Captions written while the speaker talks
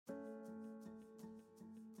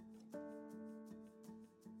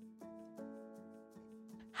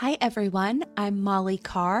Hi, everyone. I'm Molly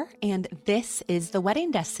Carr, and this is The Wedding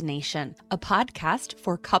Destination, a podcast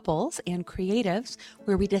for couples and creatives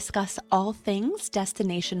where we discuss all things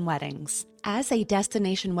destination weddings. As a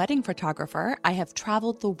destination wedding photographer, I have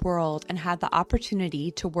traveled the world and had the opportunity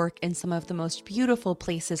to work in some of the most beautiful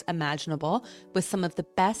places imaginable with some of the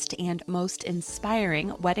best and most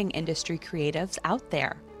inspiring wedding industry creatives out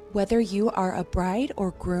there. Whether you are a bride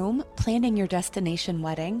or groom planning your destination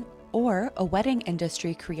wedding, or a wedding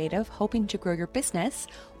industry creative hoping to grow your business,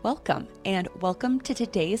 welcome, and welcome to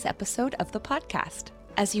today's episode of the podcast.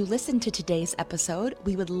 As you listen to today's episode,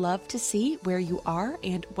 we would love to see where you are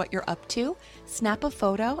and what you're up to. Snap a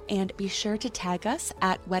photo and be sure to tag us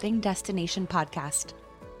at Wedding Destination Podcast.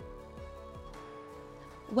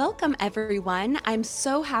 Welcome, everyone. I'm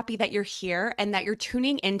so happy that you're here and that you're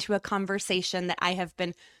tuning into a conversation that I have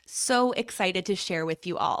been so excited to share with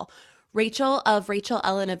you all. Rachael of Rachael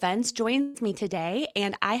Ellen Events joins me today,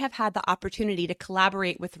 and I have had the opportunity to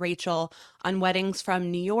collaborate with Rachael on weddings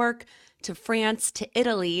from New York to France to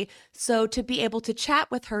Italy. So to be able to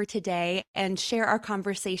chat with her today and share our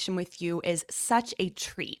conversation with you is such a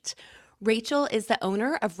treat. Rachael is the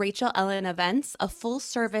owner of Rachael Ellen Events, a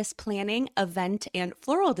full-service planning, event, and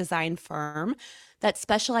floral design firm that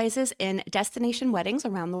specializes in destination weddings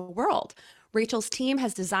around the world. Rachael's team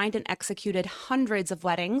has designed and executed hundreds of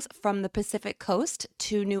weddings from the Pacific Coast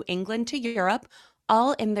to New England to Europe,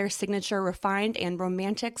 all in their signature refined and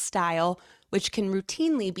romantic style, which can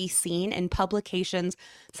routinely be seen in publications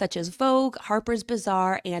such as Vogue, Harper's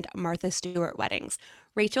Bazaar, and Martha Stewart Weddings.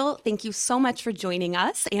 Rachael, thank you so much for joining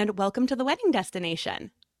us, and welcome to the Wedding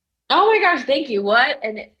Destination. Oh my gosh, thank you. What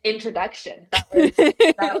an introduction. That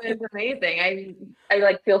was amazing. I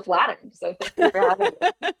like feel flattered. So thank you for having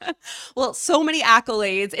me. Well, so many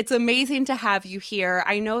accolades. It's amazing to have you here.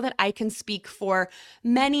 I know that I can speak for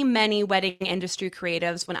many, many wedding industry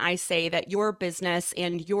creatives when I say that your business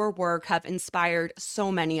and your work have inspired so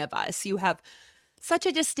many of us. You have such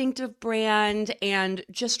a distinctive brand, and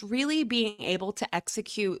just really being able to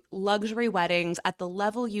execute luxury weddings at the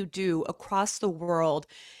level you do across the world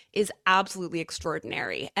is absolutely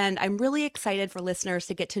extraordinary. And I'm really excited for listeners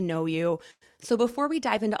to get to know you. So before we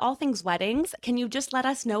dive into all things weddings, can you just let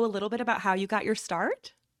us know a little bit about how you got your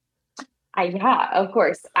start? Yeah, of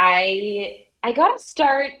course. I got a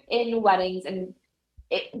start in weddings, and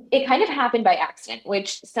it kind of happened by accident,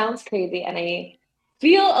 which sounds crazy, and I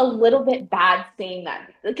feel a little bit bad saying that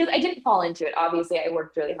because I didn't fall into it. Obviously, I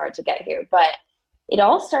worked really hard to get here, but it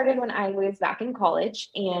all started when I was back in college.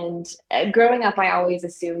 And growing up, I always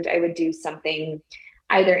assumed I would do something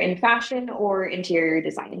either in fashion or interior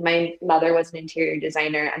design. My mother was an interior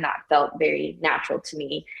designer, and that felt very natural to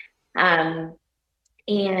me. Um,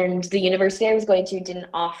 and the university I was going to didn't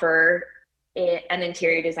offer an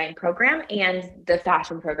interior design program, and the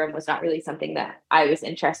fashion program was not really something that I was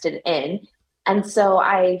interested in. And so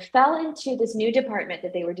I fell into this new department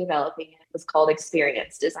that they were developing. It was called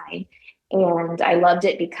experience design. And I loved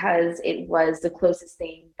it because it was the closest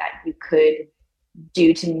thing that you could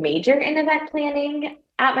do to major in event planning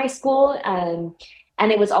at my school.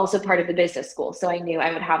 And it was also part of the business school. So I knew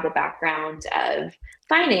I would have the background of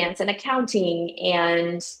finance and accounting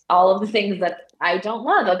and all of the things that I don't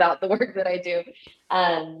love about the work that I do,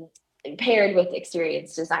 um, paired with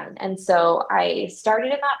experience design. And so I started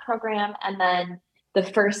in that program. And then the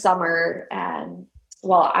first summer,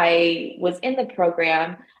 while I was in the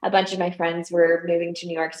program, a bunch of my friends were moving to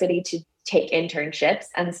New York City to take internships.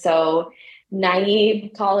 And so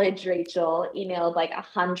naive college Rachael emailed like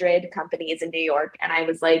 100 companies in New York. And I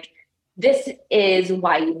was like, this is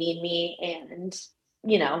why you need me. And,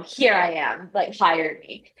 here I am, like, hire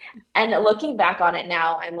me. And looking back on it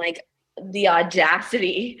now, I'm like, the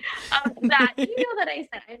audacity of that email that I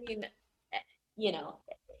sent. I mean, you know,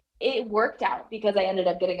 it worked out because I ended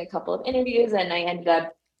up getting a couple of interviews, and I ended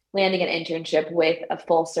up landing an internship with a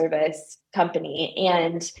full service company.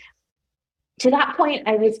 And to that point,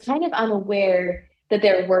 I was kind of unaware that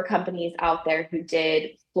there were companies out there who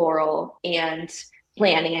did floral and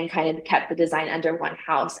planning and kind of kept the design under one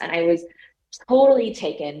house. And I was totally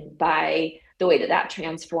taken by the way that that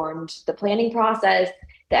transformed the planning process,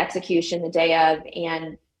 the execution the day of,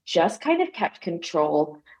 and just kind of kept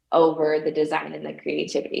control over the design and the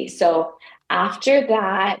creativity. So after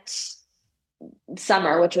that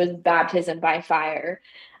summer, which was baptism by fire,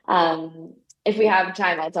 if we have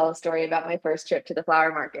time, I'll tell a story about my first trip to the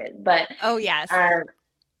flower market. But Oh, yes. uh,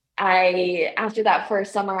 I after that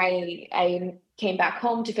first summer, I came back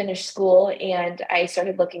home to finish school, and I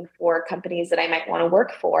started looking for companies that I might want to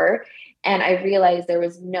work for. And I realized there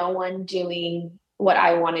was no one doing what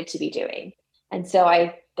I wanted to be doing. And so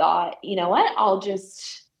I thought, you know what, I'll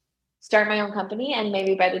just start my own company. And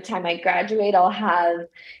maybe by the time I graduate, I'll have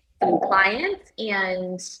some clients.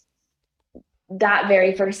 And that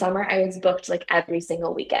very first summer, I was booked like every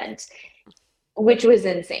single weekend, which was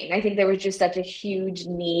insane. I think there was just such a huge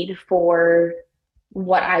need for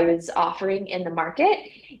what I was offering in the market.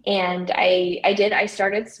 And I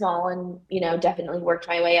started small and, definitely worked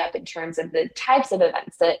my way up in terms of the types of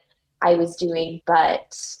events that I was doing.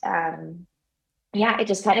 But yeah, it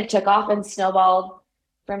just kind of took off and snowballed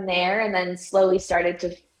from there and then slowly started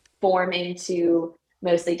to form into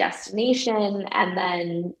mostly destination and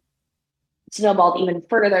then snowballed even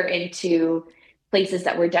further into places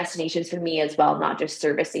that were destinations for me as well, not just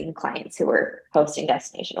servicing clients who were hosting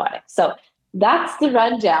destination weddings. So that's the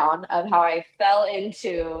rundown of how I fell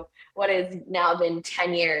into what has now been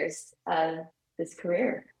 10 years of this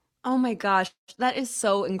career. Oh my gosh, that is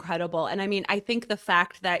so incredible. And I mean, I think the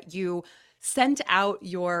fact that you sent out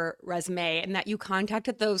your resume and that you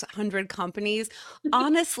contacted those 100 companies,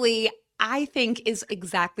 honestly, I think is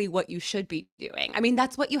exactly what you should be doing. I mean,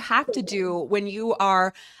 that's what you have to do when you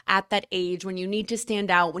are at that age, when you need to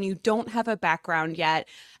stand out, when you don't have a background yet.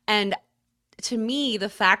 And to me, the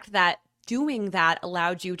fact that doing that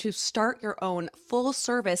allowed you to start your own full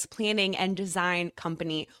service planning and design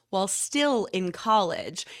company while still in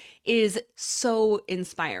college is so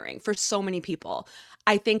inspiring for so many people.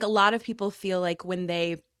 I think a lot of people feel like when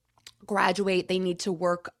they graduate, they need to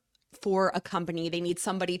work for a company. They need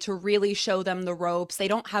somebody to really show them the ropes. They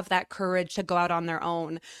don't have that courage to go out on their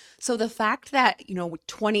own. So the fact that,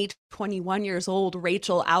 20, 21 years old,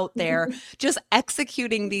 Rachel out there just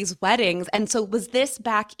executing these weddings. And so was this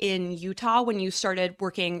back in Utah when you started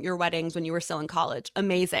working your weddings when you were still in college?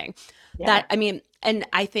 Amazing. Yeah. That, I mean, and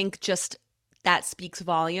I think just that speaks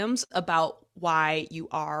volumes about why you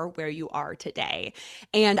are where you are today.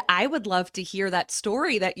 And I would love to hear that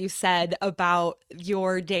story that you said about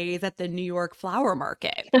your days at the New York flower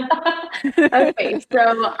market. Okay,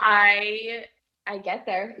 so I get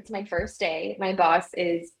there. It's my first day. My boss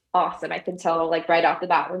is awesome. I can tell like right off the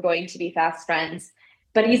bat we're going to be fast friends.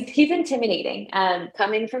 But he's intimidating.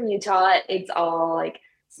 Coming from Utah, it's all like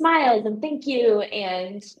smiles and thank you,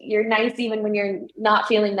 and you're nice even when you're not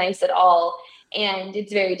feeling nice at all. And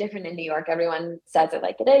it's very different in New York. Everyone says it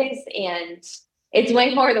like it is, and it's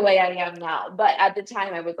way more the way I am now. But at the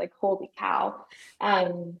time, I was like, holy cow.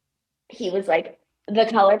 Um, he was like, the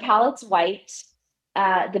color palette's white.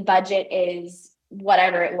 The budget is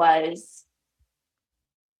whatever it was.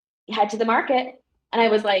 Head to the market. And I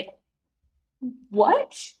was like,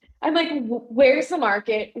 what? I'm like, where's the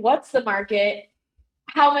market? What's the market?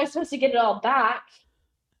 How am I supposed to get it all back?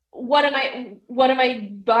 What am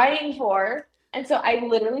I buying for? And so I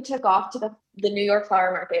literally took off to the New York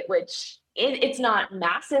flower market, which it's not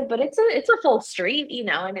massive, but it's a full street,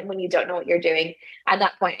 and when you don't know what you're doing. At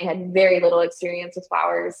that point, I had very little experience with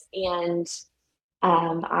flowers, and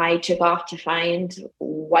I took off to find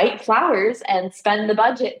white flowers and spend the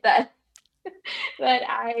budget that that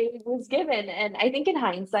I was given. And I think in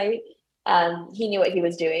hindsight, he knew what he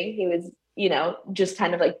was doing. He was, just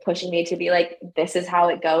kind of like pushing me to be like, this is how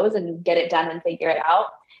it goes and get it done and figure it out.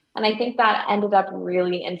 And I think that ended up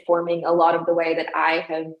really informing a lot of the way that I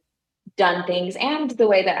have done things and the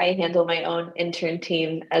way that I handle my own intern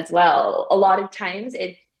team as well. A lot of times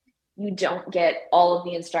you don't get all of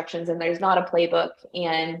the instructions and there's not a playbook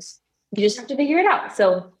and you just have to figure it out.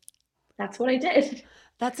 So that's what I did.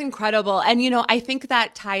 That's incredible. And, I think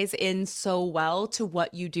that ties in so well to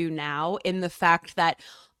what you do now in the fact that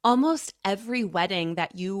almost every wedding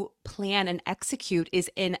that you plan and execute is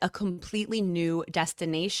in a completely new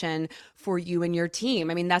destination for you and your team.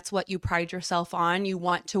 I mean, that's what you pride yourself on. You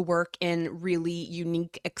want to work in really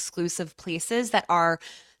unique, exclusive places that are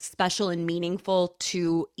special and meaningful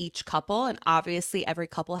to each couple. And obviously, every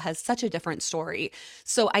couple has such a different story.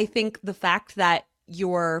 So I think the fact that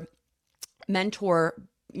your mentor,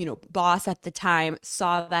 boss at the time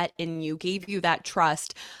saw that in you, gave you that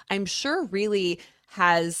trust, I'm sure really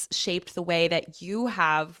has shaped the way that you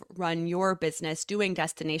have run your business doing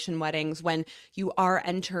destination weddings when you are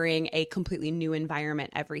entering a completely new environment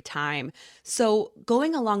every time. So,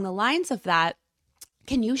 going along the lines of that,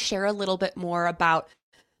 can you share a little bit more about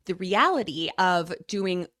the reality of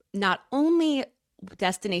doing not only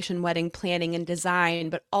destination wedding planning and design,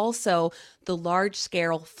 but also the large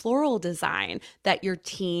scale floral design that your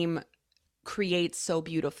team create so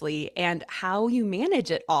beautifully and how you manage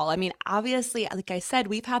it all. I mean, obviously, like I said,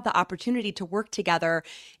 we've had the opportunity to work together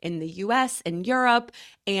in the US and Europe,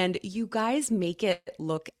 and you guys make it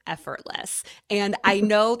look effortless. And I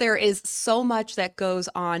know there is so much that goes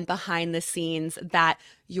on behind the scenes that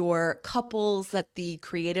your couples, that the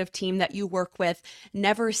creative team that you work with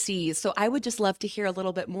never sees. So I would just love to hear a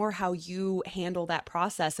little bit more how you handle that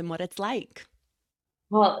process and what it's like.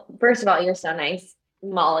 Well, first of all, you're so nice.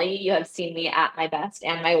 Molly, you have seen me at my best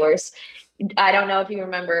and my worst. I don't know if you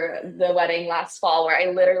remember the wedding last fall where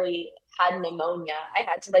I literally had pneumonia. I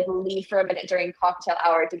had to like leave for a minute during cocktail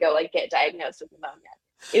hour to go like get diagnosed with pneumonia.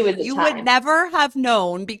 It was a You would time. never have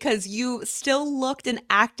known because you still looked and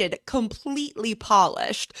acted completely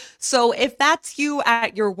polished. So if that's you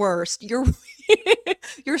at your worst, you're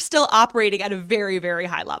you're still operating at a very, very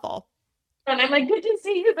high level. And I'm like, good to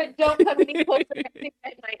see you, but don't come any closer. I think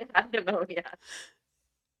I might have pneumonia.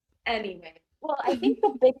 Anyway, well, I think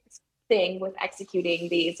the biggest thing with executing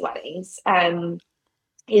these weddings,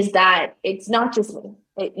 is that it's not just me.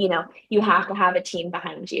 You have to have a team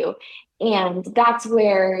behind you. And that's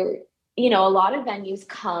where, a lot of venues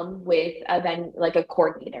come with like a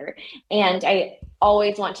coordinator. And I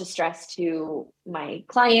always want to stress to my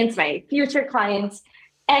clients, my future clients,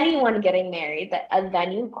 anyone getting married, that a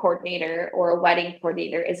venue coordinator or a wedding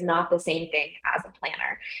coordinator is not the same thing as a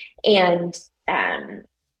planner. And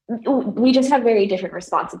we just have very different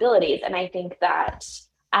responsibilities. And I think that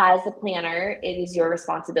as a planner, it is your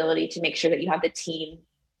responsibility to make sure that you have the team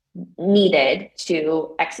needed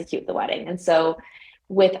to execute the wedding. And so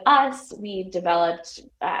with us, we've developed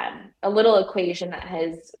a little equation that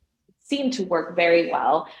has seemed to work very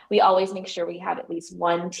well. We always make sure we have at least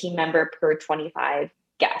one team member per 25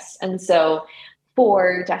 guests. And so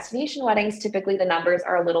for destination weddings, typically the numbers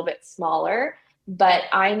are a little bit smaller. But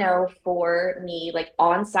I know for me, like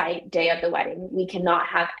on site day of the wedding, we cannot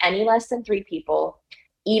have any less than 3 people,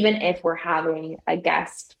 even if we're having a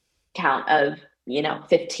guest count of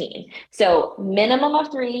 15. So minimum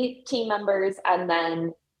of 3 team members, and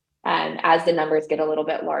then as the numbers get a little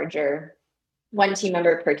bit larger, one team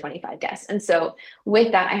member per 25 guests. And so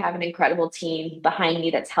with that, I have an incredible team behind me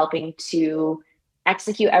that's helping to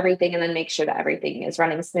execute everything and then make sure that everything is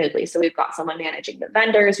running smoothly. So we've got someone managing the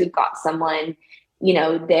vendors, we've got someone,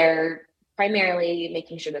 they're primarily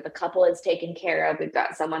making sure that the couple is taken care of. We've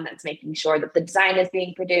got someone that's making sure that the design is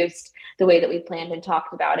being produced the way that we planned and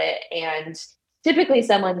talked about it. And typically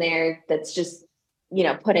someone there that's just,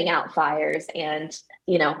 putting out fires and,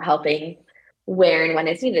 helping where and when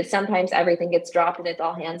it's needed. Sometimes everything gets dropped and it's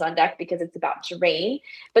all hands on deck because it's about to rain,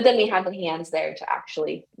 but then we have the hands there to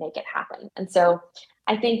actually make it happen. And so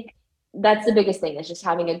I think that's the biggest thing, is just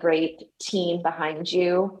having a great team behind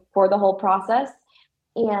you for the whole process.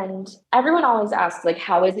 And everyone always asks, like,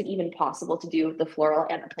 how is it even possible to do the floral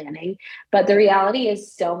and the planning? But the reality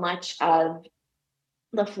is so much of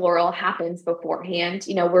the floral happens beforehand.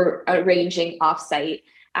 We're arranging offsite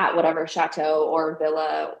at whatever chateau or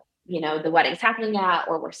villa, the wedding's happening at,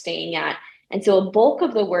 or we're staying at. And so a bulk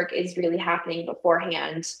of the work is really happening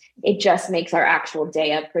beforehand. It just makes our actual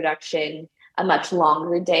day of production a much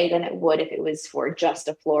longer day than it would if it was for just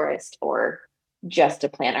a florist or just a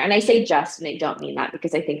planner. And I say just, and I don't mean that,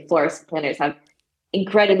 because I think florist planners have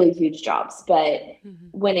incredibly huge jobs. But Mm-hmm.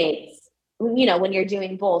 when it's, when you're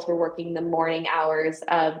doing both, we're working the morning hours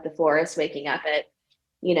of the florist, waking up at,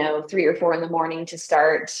 3 or 4 in the morning to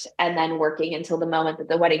start, and then working until the moment that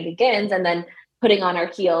the wedding begins, and then putting on our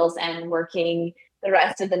heels and working the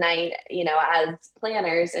rest of the night, as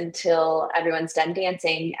planners until everyone's done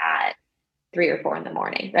dancing at 3 or 4 in the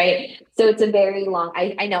morning, right? So it's a very long,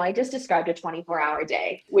 I know I just described a 24-hour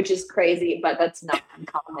day, which is crazy, but that's not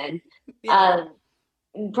uncommon. Yeah.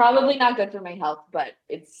 Probably not good for my health, but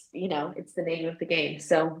it's the name of the game.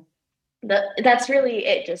 So that's really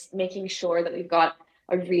it, just making sure that we've got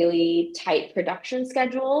a really tight production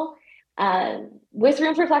schedule, with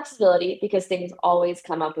room for flexibility, because things always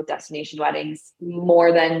come up with destination weddings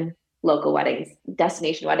more than local weddings.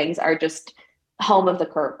 Destination weddings are just home of the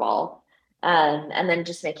curveball. And then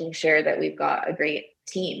just making sure that we've got a great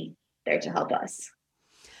team there to help us.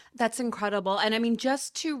 That's incredible. And I mean,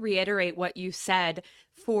 just to reiterate what you said,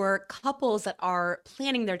 for couples that are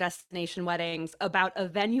planning their destination weddings, about a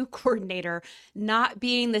venue coordinator not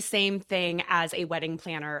being the same thing as a wedding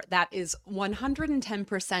planner, that is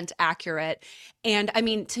 110% accurate. And I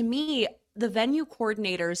mean, to me, the venue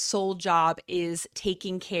coordinator's sole job is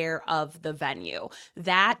taking care of the venue.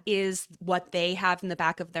 That is what they have in the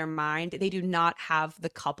back of their mind. They do not have the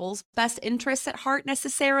couple's best interests at heart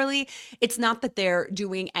necessarily. It's not that they're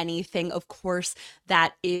doing anything, of course,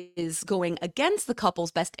 that is going against the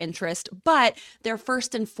couple's best interest, but their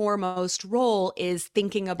first and foremost role is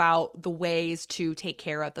thinking about the ways to take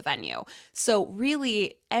care of the venue. So,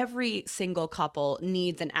 really, every single couple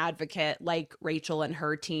needs an advocate like Rachael and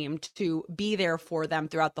her team to be there for them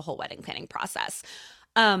throughout the whole wedding planning process.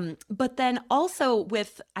 But then also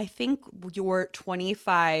with, I think, your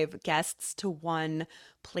 25 guests to one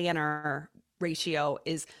planner ratio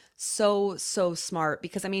is so, so smart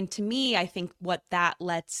because I mean, to me, I think what that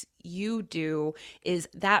lets you do is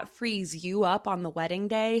that frees you up on the wedding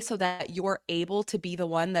day so that you're able to be the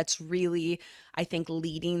one that's really, I think,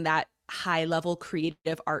 leading that high level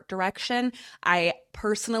creative art direction. I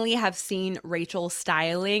personally have seen Rachael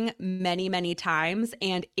styling many, many times,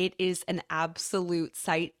 and it is an absolute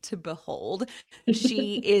sight to behold.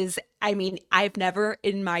 She is, I mean, I've never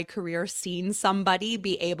in my career seen somebody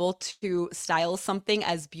be able to style something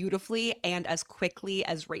as beautifully and as quickly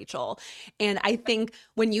as Rachael. And I think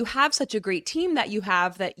when you have such a great team that you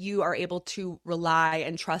have, that you are able to rely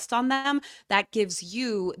and trust on them, that gives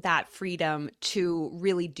you that freedom to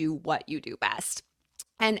really do what you do best.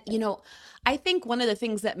 And, I think one of the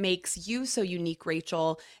things that makes you so unique,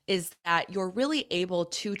 Rachael, is that you're really able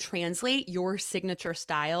to translate your signature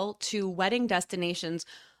style to wedding destinations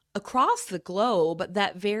across the globe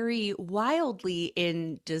that vary wildly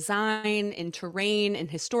in design, in terrain, in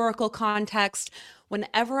historical context.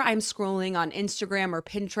 Whenever I'm scrolling on Instagram or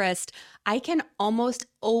Pinterest, I can almost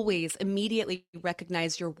always immediately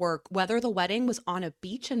recognize your work, whether the wedding was on a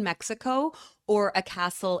beach in Mexico or a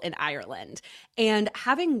castle in Ireland. And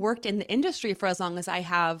having worked in the industry for as long as I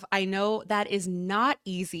have, I know that is not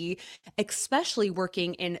easy, especially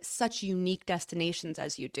working in such unique destinations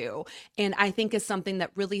as you do. And I think is something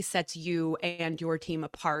that really sets you and your team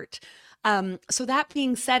apart. So that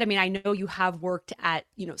being said, I mean, I know you have worked at,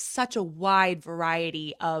 such a wide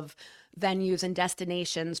variety of venues and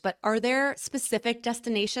destinations, but are there specific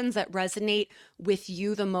destinations that resonate with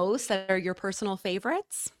you the most that are your personal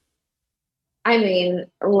favorites? I mean,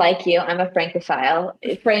 like you, I'm a Francophile.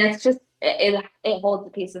 France just it holds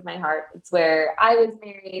a piece of my heart. It's where I was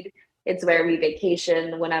married. It's where we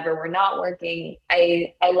vacation whenever we're not working.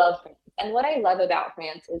 I love France. And what I love about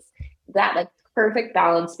France is that like perfect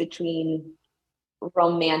balance between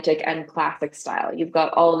romantic and classic style. You've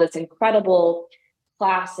got all of this incredible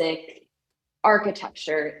classic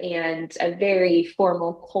architecture and a very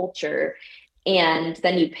formal culture. And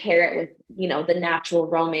then you pair it with, the natural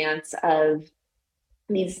romance of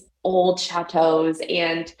these old chateaus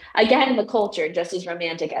and again the culture just as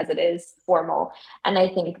romantic as it is formal. And I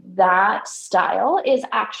think that style is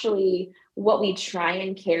actually what we try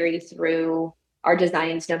and carry through our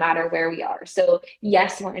designs no matter where we are. So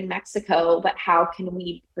yes, we're in Mexico, but how can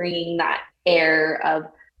we bring that air of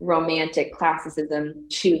romantic classicism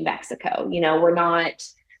to Mexico? We're not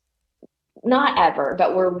ever,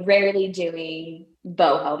 but we're rarely doing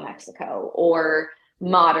boho Mexico or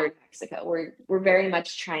modern Mexico. We're very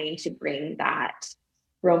much trying to bring that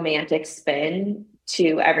romantic spin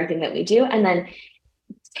to everything that we do, and then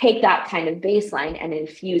take that kind of baseline and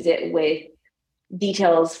infuse it with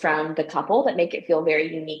details from the couple that make it feel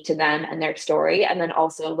very unique to them and their story, and then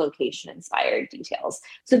also location inspired details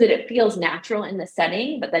so that it feels natural in the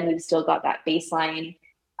setting, but then you've still got that baseline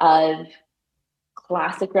of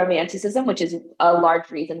classic romanticism, which is a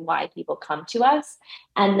large reason why people come to us.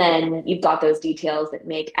 And then you've got those details that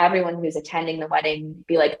make everyone who's attending the wedding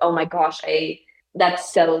be like, oh my gosh,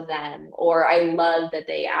 that's so them. Or I love that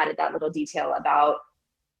they added that little detail about,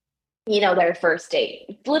 their first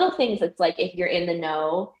date. Little things that's like if you're in the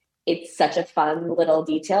know, it's such a fun little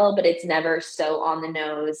detail, but it's never so on the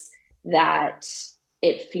nose that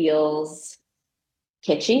it feels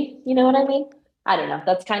kitschy. You know what I mean? I don't know.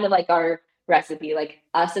 That's kind of like our recipe, like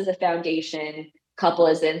us as a foundation, couple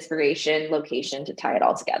as the inspiration, location to tie it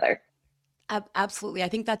all together. Absolutely. I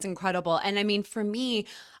think that's incredible. And I mean, for me,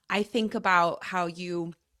 I think about how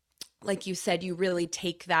you, like you said, you really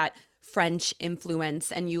take that French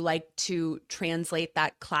influence and you like to translate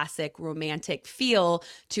that classic romantic feel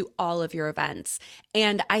to all of your events.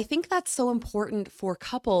 And I think that's so important for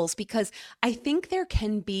couples because I think there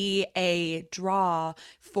can be a draw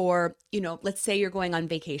for, let's say you're going on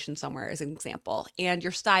vacation somewhere as an example, and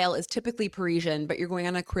your style is typically Parisian, but you're going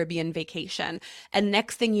on a Caribbean vacation. And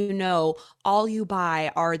next thing you know, all you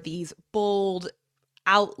buy are these bold,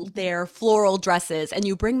 out there floral dresses and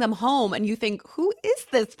you bring them home and you think, who is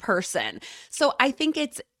this person? So I think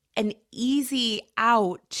it's an easy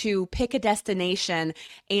out to pick a destination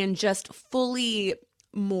and just fully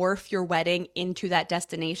morph your wedding into that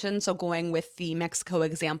destination. So, going with the Mexico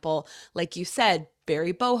example, like you said,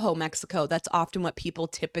 very boho Mexico, that's often what people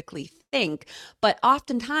typically think. But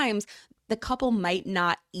oftentimes, the couple might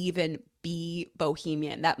not even be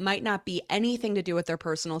bohemian. That might not be anything to do with their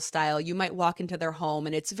personal style. You might walk into their home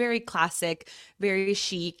and it's very classic, very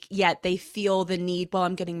chic, yet they feel the need, well,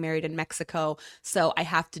 I'm getting married in Mexico, so I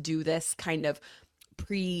have to do this kind of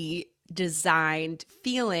pre-designed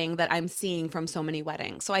feeling that I'm seeing from so many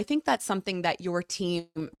weddings. So I think that's something that your team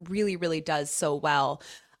really, really does so well.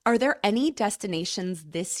 Are there any destinations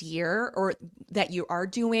this year or that you are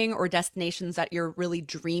doing or destinations that you're really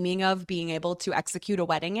dreaming of being able to execute a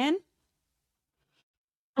wedding in?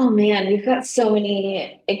 Oh man, we've got so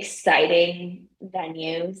many exciting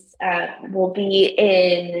venues. We'll be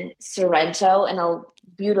in Sorrento in a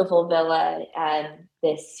beautiful villa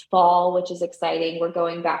this fall, which is exciting. We're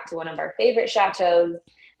going back to one of our favorite chateaus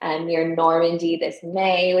near Normandy this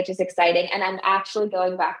May, which is exciting. And I'm actually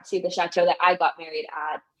going back to the chateau that I got married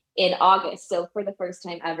at in August. So for the first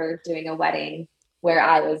time ever doing a wedding where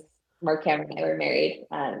Mark Cameron and I were married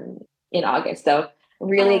in August. So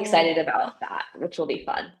really excited Oh. about that, which will be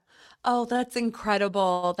fun. Oh, that's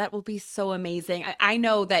incredible. That will be so amazing. I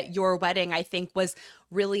know that your wedding, I think, was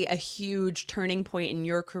really a huge turning point in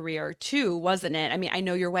your career too, wasn't it? I mean, I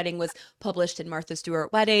know your wedding was published in Martha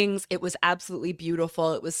Stewart Weddings. It was absolutely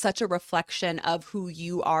beautiful. It was such a reflection of who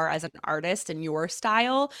you are as an artist and your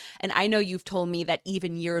style. And I know you've told me that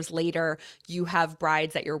even years later, you have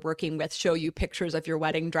brides that you're working with show you pictures of your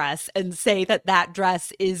wedding dress and say that that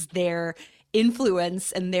dress is their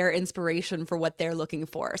influence and their inspiration for what they're looking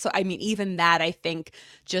for. So, I mean, even that I think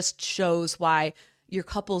just shows why your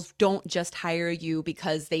couples don't just hire you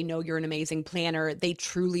because they know you're an amazing planner. They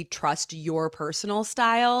truly trust your personal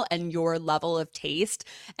style and your level of taste.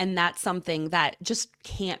 And that's something that just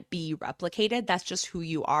can't be replicated. That's just who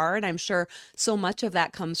you are. And I'm sure so much of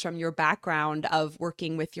that comes from your background of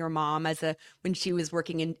working with your mom when she was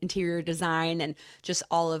working in interior design and just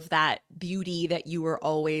all of that beauty that you were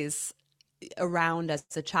always around as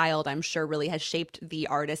a child, I'm sure really has shaped the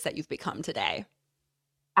artist that you've become today.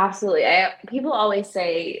 Absolutely. People always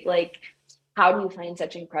say, like, how do you find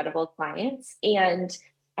such incredible clients? And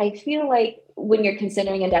I feel like when you're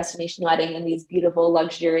considering a destination wedding in these beautiful,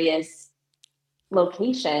 luxurious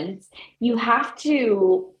locations, you have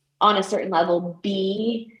to, on a certain level,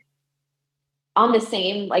 be on the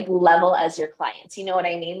same like level as your clients. You know what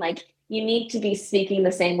I mean? Like you need to be speaking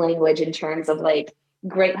the same language in terms of like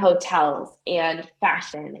great hotels and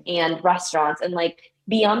fashion and restaurants and like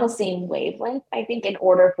be on the same wavelength, I think, in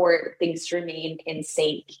order for things to remain in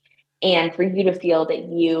sync and for you to feel that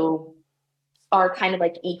you are kind of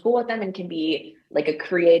like equal with them and can be like a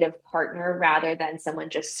creative partner rather than someone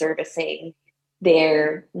just servicing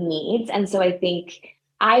their needs. And so I think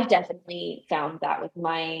I've definitely found that with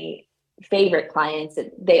my favorite clients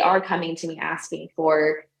that they are coming to me asking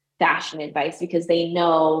for fashion advice because they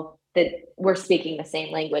know that we're speaking the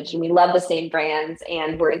same language and we love the same brands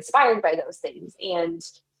and we're inspired by those things. And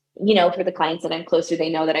for the clients that I'm closer, they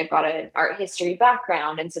know that I've got an art history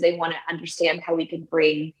background. And so they want to understand how we could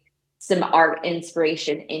bring some art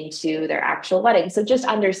inspiration into their actual wedding. So just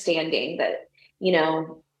understanding that, you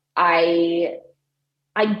know, I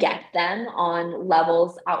I get them on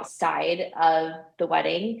levels outside of the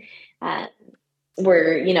wedding. Uh,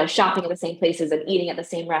 we're, shopping at the same places and eating at the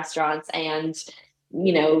same restaurants and,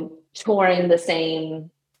 touring the same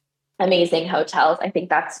amazing hotels. I think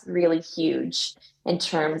that's really huge in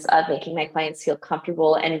terms of making my clients feel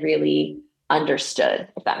comfortable and really understood,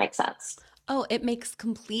 if that makes sense. Oh, it makes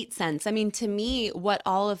complete sense. I mean, to me, what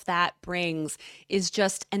all of that brings is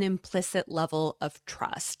just an implicit level of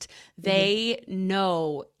trust. Mhm. They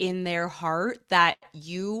know in their heart that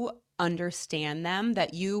you understand them,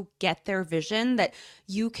 that you get their vision, that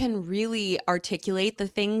you can really articulate the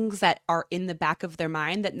things that are in the back of their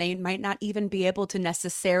mind that they might not even be able to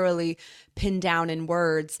necessarily pin down in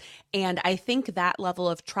words. And I think that level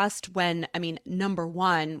of trust, when, I mean, number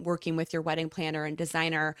one, working with your wedding planner and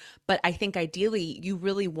designer, but I think ideally you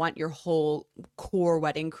really want your whole core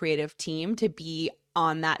wedding creative team to be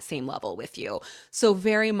on that same level with you. So,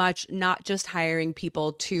 very much not just hiring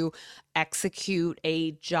people to execute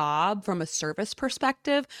a job from a service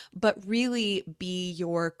perspective, but really be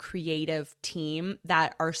your creative team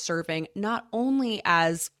that are serving not only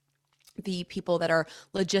as the people that are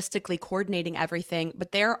logistically coordinating everything,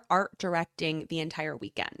 but they're art directing the entire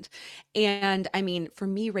weekend. And I mean, for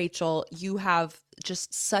me, Rachel, you have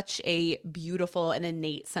just such a beautiful and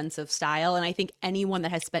innate sense of style. And I think anyone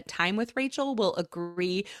that has spent time with Rachel will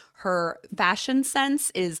agree her fashion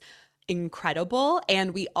sense is incredible,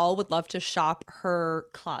 and we all would love to shop her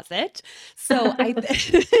closet. So I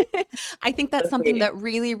think that's something Okay. that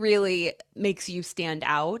really makes you stand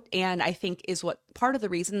out, and I think is what part of the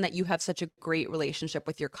reason that you have such a great relationship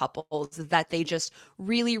with your couples is that they just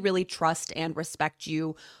really trust and respect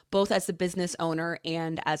you both as a business owner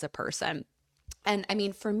and as a person. And I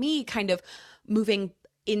mean, for me, kind of moving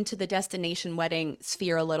into the destination wedding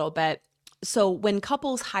sphere a little bit. So when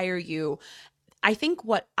couples hire you, I think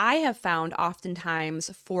what I have found oftentimes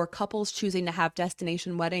for couples choosing to have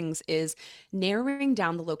destination weddings is narrowing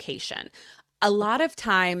down the location. A lot of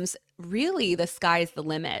times, really, the sky's the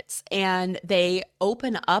limits, and they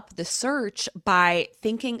open up the search by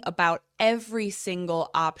thinking about every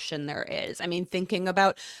single option there is. I mean, thinking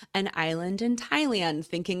about an island in Thailand,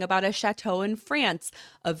 thinking about a chateau in France,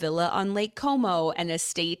 a villa on Lake Como, an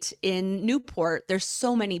estate in Newport. There's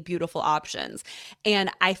so many beautiful options.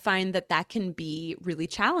 And I find that that can be really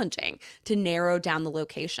challenging to narrow down the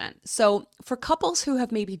location. So, for couples who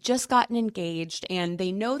have maybe just gotten engaged and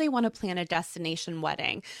they know they want to plan a destination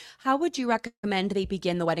wedding, how would you recommend they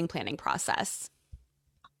begin the wedding planning process?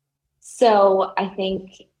 So I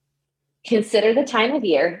think consider the time of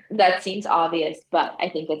year. That seems obvious, but I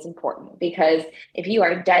think it's important because if you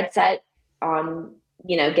are dead set on,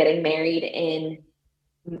 getting married in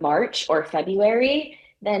March or February,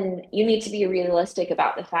 then you need to be realistic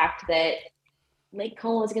about the fact that Lake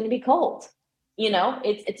Como is going to be cold.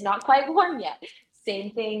 It's not quite warm yet.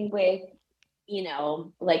 Same thing with,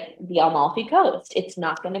 like the Amalfi Coast. It's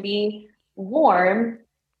not going to be warm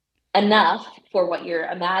enough for what you're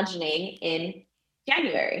imagining in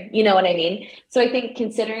January. You know what I mean? So I think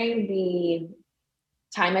considering the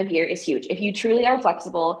time of year is huge. If you truly are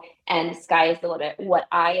flexible and sky is the limit, what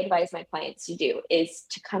I advise my clients to do is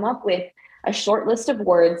to come up with a short list of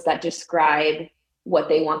words that describe what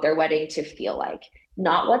they want their wedding to feel like.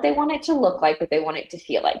 Not what they want it to look like, but they want it to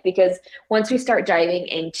feel like. Because once we start diving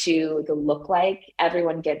into the look like,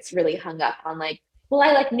 everyone gets really hung up on like, well,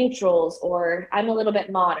 I like neutrals or I'm a little bit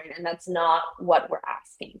modern. And that's not what we're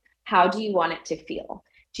asking. How do you want it to feel?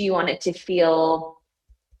 Do you want it to feel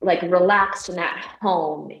like relaxed and at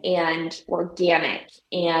home and organic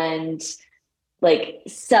and like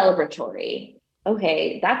celebratory?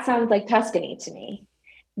 Okay, that sounds like Tuscany to me.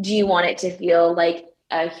 Do you want it to feel like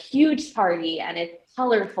a huge party and it's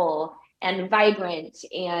colorful and vibrant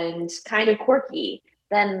and kind of quirky?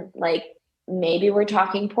 Then, like, maybe we're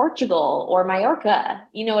talking Portugal or Mallorca.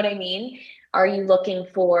 You know what I mean? Are you looking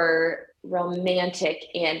for romantic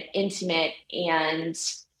and intimate and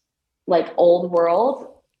like old world?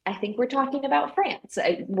 I think we're talking about France.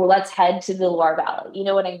 Well, let's head to the Loire Valley. You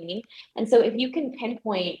know what I mean? And so if you can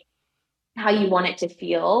pinpoint how you want it to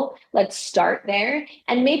feel, let's start there.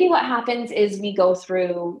 And maybe what happens is we go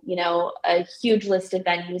through, a huge list of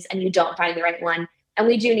venues and you don't find the right one. And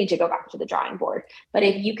we do need to go back to the drawing board. But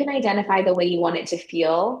if you can identify the way you want it to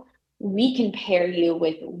feel, we can pair you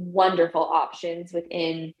with wonderful options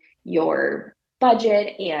within your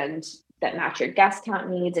budget and that match your guest count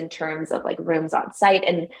needs in terms of like rooms on site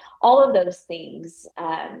and all of those things.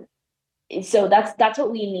 So that's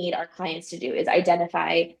what we need our clients to do is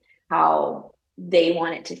identify how they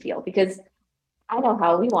want it to feel because I know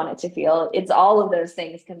how we want it to feel. It's all of those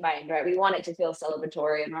things combined, right? We want it to feel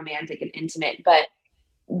celebratory and romantic and intimate, but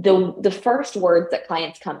the first words that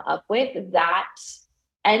clients come up with that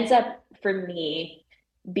ends up for me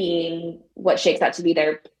being what shakes out to be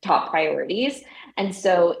their top priorities. And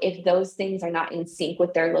so if those things are not in sync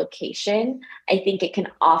with their location, I think it can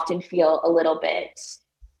often feel a little bit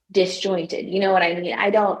disjointed. You know what I mean? I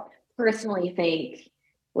don't personally think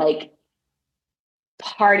like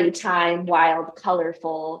party time, wild,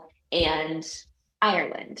 colorful, and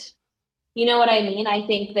Ireland. You know what I mean? I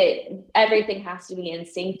think that everything has to be in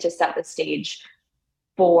sync to set the stage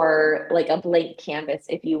for like a blank canvas,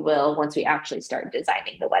 if you will, once we actually start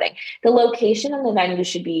designing the wedding. The location and the venue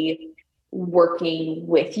should be working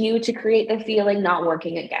with you to create the feeling, not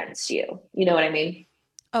working against you. You know what I mean?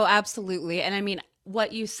 Oh, absolutely. And I mean,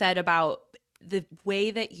 what you said about the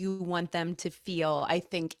way that you want them to feel, I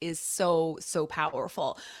think is so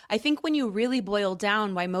powerful. I think when you really boil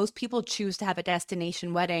down why most people choose to have a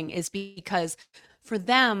destination wedding is because for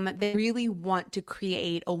them, they really want to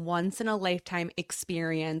create a once in a lifetime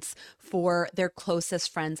experience for their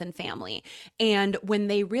closest friends and family. And when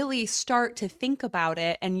they really start to think about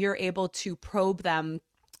it and you're able to probe them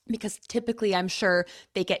because typically I'm sure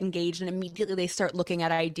they get engaged and immediately they start looking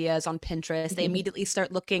at ideas on Pinterest. They immediately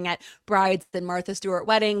start looking at brides and Martha Stewart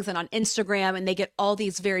weddings and on Instagram, and they get all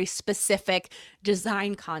these very specific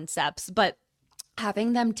design concepts. But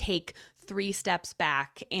having them take 3 steps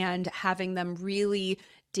back and having them really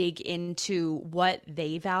dig into what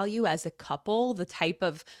they value as a couple, the type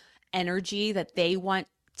of energy that they want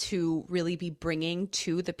to really be bringing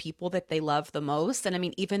to the people that they love the most. And I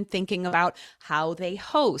mean, even thinking about how they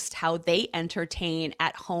host, how they entertain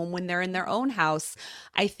at home when they're in their own house.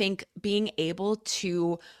 I think being able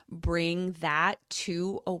to bring that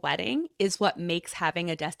to a wedding is what makes having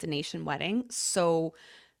a destination wedding so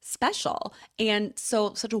special and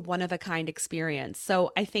so such a one of a kind experience.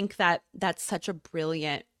 So I think that that's such a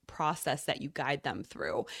brilliant process that you guide them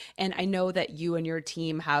through. And I know that you and your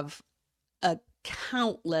team have a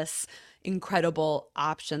countless incredible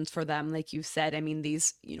options for them, like you said. I mean,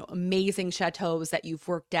 these, amazing chateaus that you've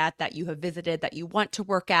worked at, that you have visited, that you want to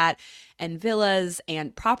work at, and villas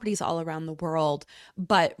and properties all around the world.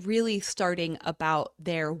 But really starting about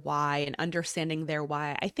their why and understanding their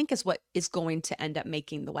why, I think, is what is going to end up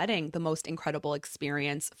making the wedding the most incredible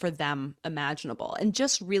experience for them imaginable, and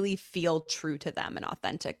just really feel true to them and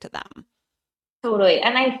authentic to them. Totally.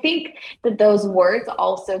 And I think that those words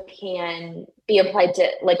also can be applied to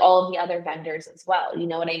like all of the other vendors as well. You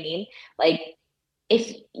know what I mean? Like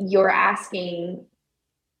if you're asking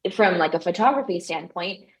from like a photography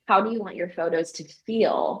standpoint, how do you want your photos to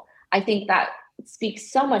feel? I think that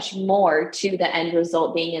speaks so much more to the end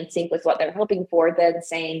result being in sync with what they're hoping for than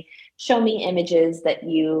saying, show me images that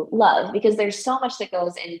you love, because there's so much that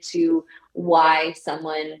goes into why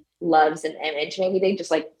someone loves an image. Maybe they just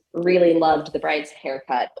like really loved the bride's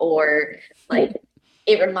haircut, or like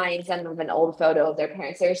it reminds them of an old photo of their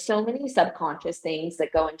parents. There's so many subconscious things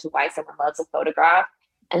that go into why someone loves a photograph.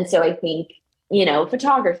 And so I think,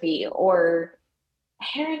 photography or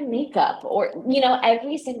hair and makeup, or,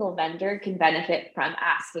 every single vendor can benefit from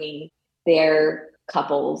asking their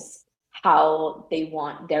couples how they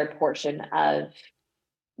want their portion of,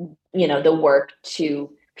 the work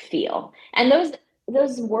to feel. And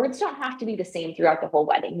those words don't have to be the same throughout the whole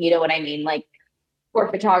wedding. You know what I mean? Like for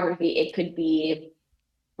photography, it could be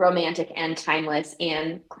romantic and timeless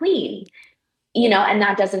and clean, and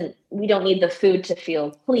that doesn't, we don't need the food to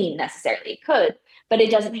feel clean necessarily. It could, but it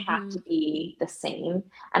doesn't have to Mhm. be the same.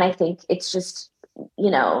 And I think it's just,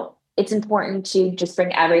 it's important to just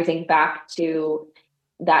bring everything back to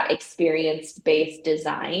that experience based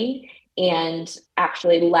design and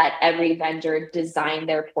actually let every vendor design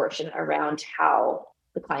their portion around how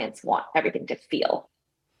the clients want everything to feel.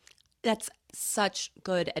 That's such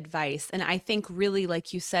good advice. And I think, really,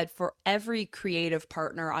 like you said, for every creative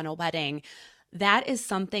partner on a wedding, that is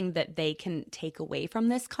something that they can take away from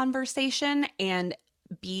this conversation and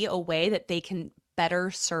be a way that they can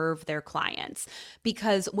better serve their clients.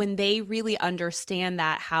 Because when they really understand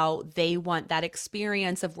that, how they want that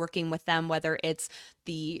experience of working with them, whether it's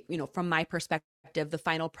from my perspective, the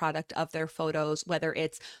final product of their photos, whether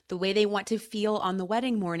it's the way they want to feel on the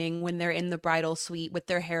wedding morning when they're in the bridal suite with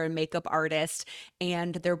their hair and makeup artist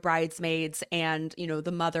and their bridesmaids and,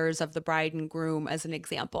 the mothers of the bride and groom, as an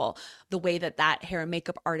example, the way that that hair and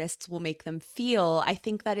makeup artists will make them feel. I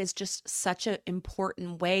think that is just such an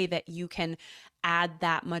important way that you can add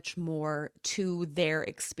that much more to their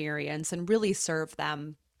experience and really serve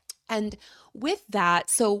them. And with that,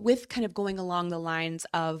 so with kind of going along the lines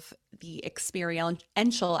of the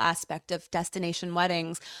experiential aspect of destination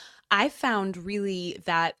weddings, I found really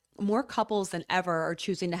that more couples than ever are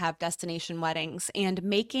choosing to have destination weddings and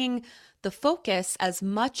making the focus as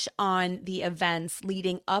much on the events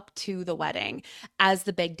leading up to the wedding as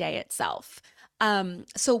the big day itself.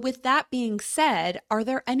 So with that being said, are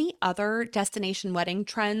there any other destination wedding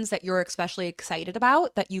trends that you're especially excited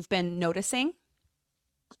about that you've been noticing?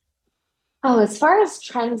 Oh, as far as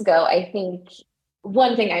trends go, I think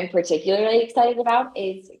one thing I'm particularly excited about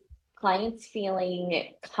is clients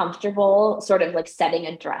feeling comfortable sort of like setting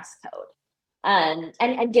a dress code,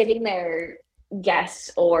 and giving their guests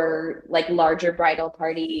or like larger bridal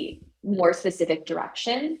party more specific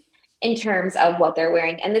direction in terms of what they're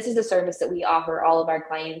wearing. And this is a service that we offer all of our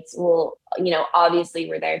clients. Will, obviously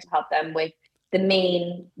we're there to help them with the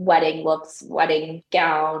main wedding looks, wedding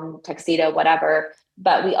gown, tuxedo, whatever,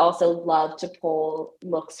 but we also love to pull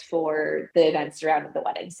looks for the events surrounding the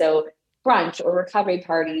wedding. So brunch or recovery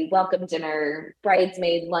party, welcome dinner,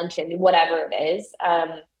 bridesmaid luncheon, whatever it is.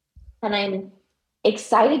 And I'm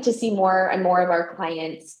excited to see more and more of our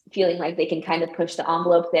clients feeling like they can kind of push the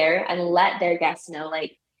envelope there and let their guests know,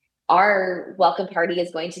 like, our welcome party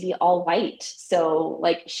is going to be all white. So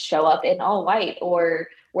like show up in all white, or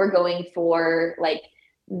we're going for like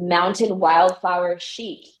mountain wildflower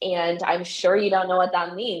chic. And I'm sure you don't know what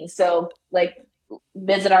that means. So like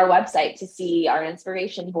visit our website to see our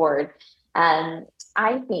inspiration board. And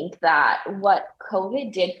I think that what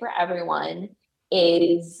COVID did for everyone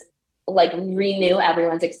is like renew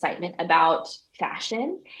everyone's excitement about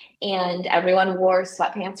fashion. And everyone wore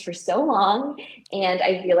sweatpants for so long. And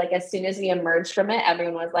I feel like as soon as we emerged from it,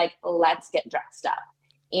 everyone was like, let's get dressed up.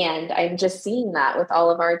 And I'm just seeing that with all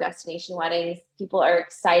of our destination weddings. People are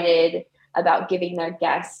excited about giving their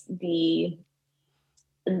guests the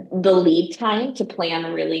lead time to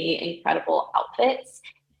plan really incredible outfits.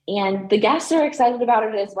 And the guests are excited about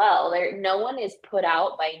it as well. No one is put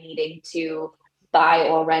out by needing to buy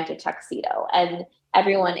or rent a tuxedo. And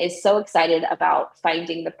everyone is so excited about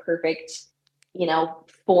finding the perfect,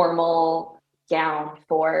 formal gown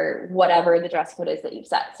for whatever the dress code is that you've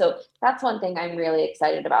set. So that's one thing I'm really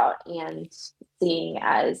excited about and seeing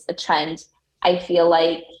as a trend. I feel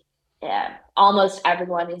like almost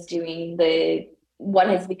everyone is doing the what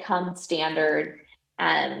has become standard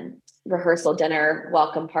rehearsal dinner,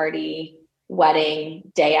 welcome party,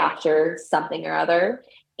 wedding, day after something or other.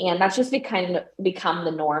 And that's just become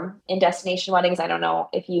the norm in destination weddings. I don't know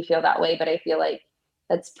if you feel that way, but I feel like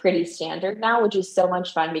that's pretty standard now, which is so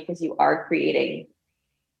much fun because you are creating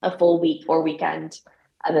a full week or weekend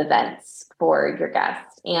of events for your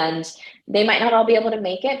guests. And they might not all be able to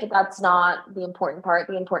make it, but that's not the important part.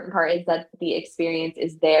 The important part is that the experience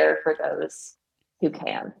is there for those who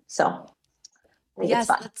can. So I think it's Yes,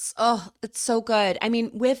 fun. that's it's so good. I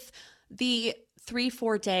mean, with the 3,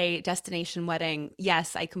 4 day destination wedding,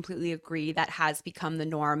 yes, I completely agree. That has become the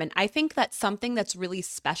norm. And I think that's something that's really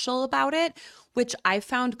special about it, which I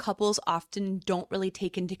found couples often don't really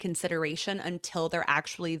take into consideration until they're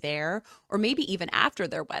actually there, or maybe even after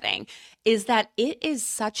their wedding, is that it is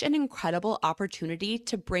such an incredible opportunity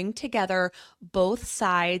to bring together both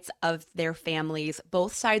sides of their families,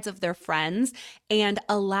 both sides of their friends, and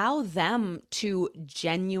allow them to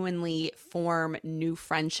genuinely form new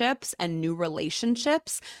friendships and new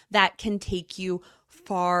relationships that can take you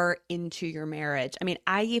far into your marriage. I mean,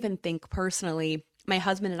 I even think personally, my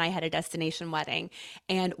husband and I had a destination wedding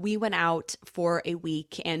and we went out for a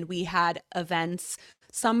week and we had events,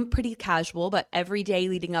 some pretty casual, but every day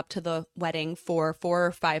leading up to the wedding for 4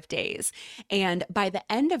 or 5 days. And by the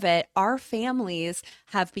end of it, our families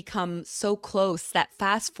have become so close that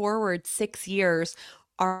fast forward 6 years,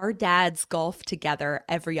 our dads golf together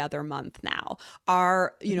every other month now.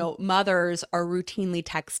 Our, mothers are routinely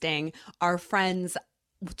texting. Our friends,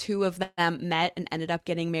 two of them met and ended up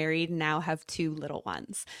getting married and now have two little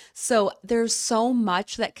ones. So there's so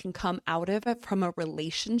much that can come out of it from a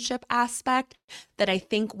relationship aspect that I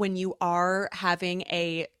think when you are having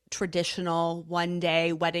a traditional 1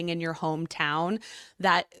 day wedding in your hometown,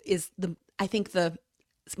 that is I think the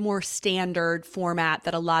more standard format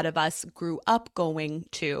that a lot of us grew up going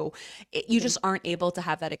to, you just aren't able to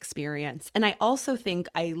have that experience. And I also think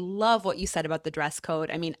I love what you said about the dress code.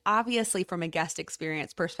 I mean, obviously, from a guest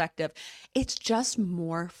experience perspective, it's just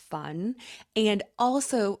more fun. And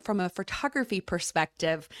also, from a photography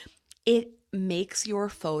perspective, it makes your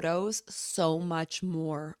photos so much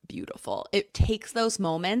more beautiful. It takes those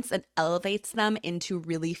moments and elevates them into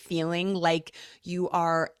really feeling like you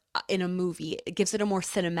are in a movie. It gives it a more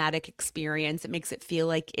cinematic experience. It makes it feel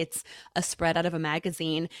like it's a spread out of a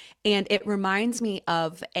magazine. And it reminds me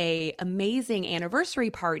of a amazing anniversary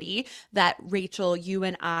party that Rachel, you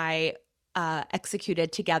and I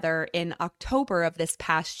executed together in October of this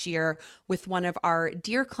past year with one of our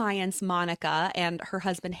dear clients, Monica, and her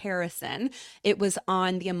husband, Harrison. It was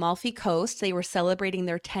on the Amalfi Coast. They were celebrating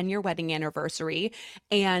their 10-year wedding anniversary.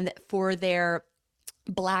 And for their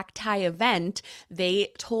black tie event,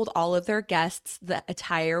 they told all of their guests the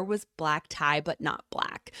attire was black tie, but not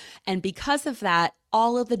black. And because of that,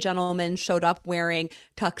 all of the gentlemen showed up wearing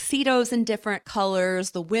tuxedos in different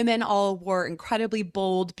colors. The women all wore incredibly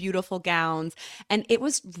bold, beautiful gowns. And it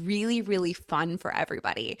was really, really fun for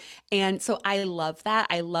everybody. And so I love that.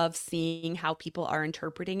 I love seeing how people are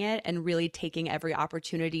interpreting it and really taking every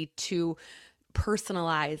opportunity to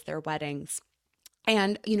personalize their weddings.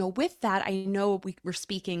 And, with that, I know we were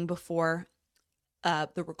speaking before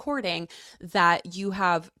the recording that you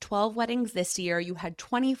have 12 weddings this year. You had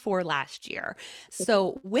 24 last year.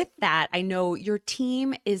 So, with that, I know your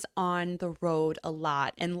team is on the road a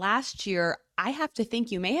lot. And last year, I have to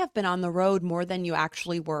think you may have been on the road more than you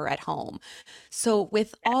actually were at home. So,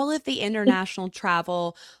 with all of the international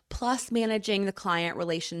travel, plus managing the client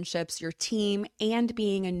relationships, your team, and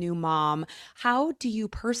being a new mom, how do you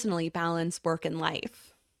personally balance work and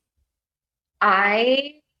life?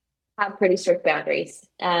 I have pretty strict boundaries.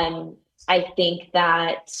 I think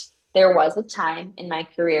that there was a time in my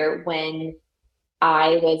career when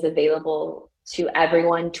I was available to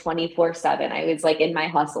everyone 24/7. I was like in my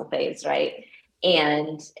hustle phase, right?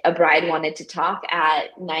 And a bride wanted to talk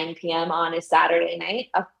at 9 p.m. on a Saturday night.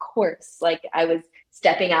 Of course, like I was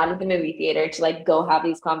stepping out of the movie theater to like go have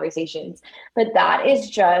these conversations. But that is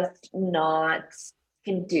just not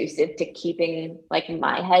conducive to keeping like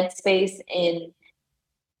my headspace in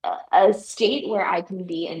a state where I can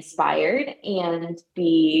be inspired and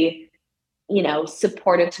be,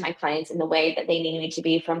 supportive to my clients in the way that they need me to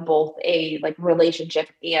be from both a like relationship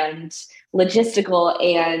and logistical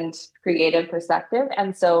and creative perspective.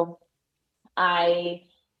 And so I,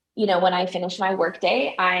 when I finish my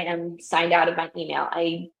workday, I am signed out of my email.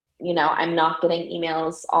 I'm not getting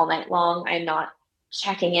emails all night long. I'm not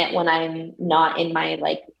checking it when I'm not in my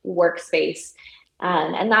like workspace.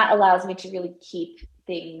 And that allows me to really keep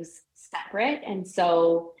things separate. And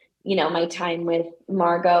so, my time with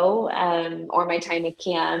Margot, or my time with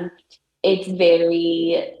Cam, it's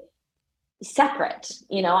very separate.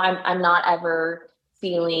 I'm not ever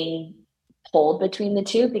feeling pulled between the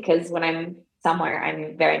two because when I'm somewhere,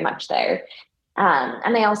 I'm very much there.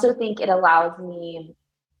 And I also think it allows me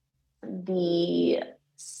the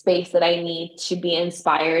space that I need to be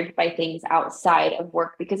inspired by things outside of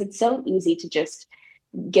work because it's so easy to just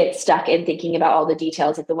get stuck in thinking about all the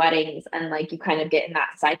details of the weddings and like you kind of get in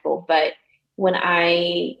that cycle. But when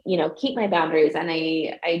I, keep my boundaries and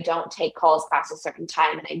I don't take calls past a certain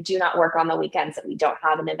time and I do not work on the weekends that we don't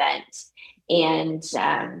have an event. And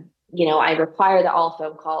I require that all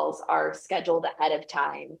phone calls are scheduled ahead of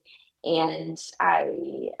time. And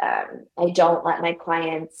I don't let my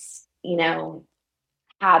clients,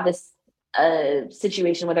 have this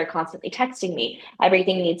situation where they're constantly texting me.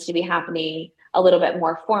 Everything needs to be happening a little bit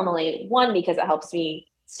more formally. One, because it helps me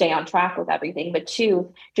stay on track with everything, but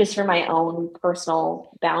two, just for my own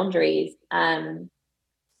personal boundaries.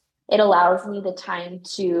 It allows me the time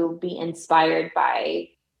to be inspired by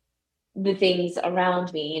the things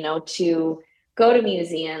around me, to go to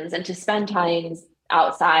museums and to spend times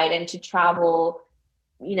outside and to travel,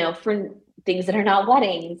 for things that are not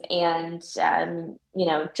weddings and,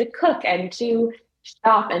 to cook and to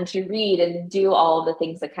shop and to read and do all the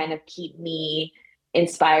things that kind of keep me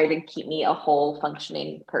inspired and keep me a whole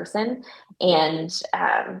functioning person. And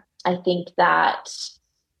I think that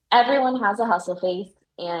everyone has a hustle phase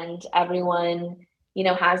and everyone,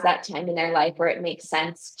 has that time in their life where it makes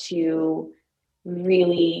sense to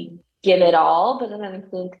really give it all. But then I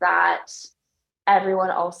think that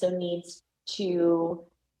everyone also needs to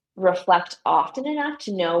reflect often enough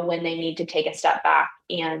to know when they need to take a step back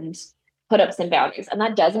and put up some boundaries. And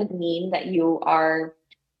that doesn't mean that you are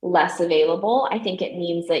less available. I think it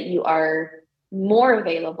means that you are more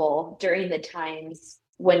available during the times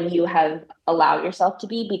when you have allowed yourself to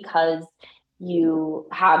be because you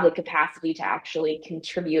have the capacity to actually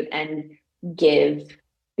contribute and give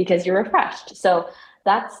because you're refreshed. So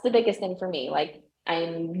that's the biggest thing for me. Like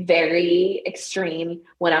I'm very extreme.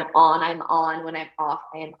 When I'm on, I'm on. When I'm off,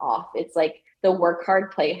 I am off. It's like the work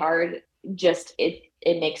hard, play hard. Just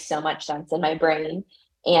it makes so much sense in my brain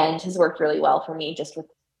and has worked really well for me just with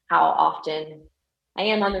how often I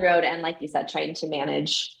am on the road and like you said, trying to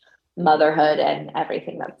manage motherhood and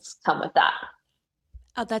everything that's come with that.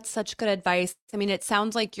 Oh, that's such good advice. I mean, it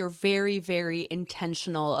sounds like you're very, very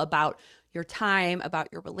intentional about your time, about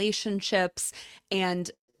your relationships.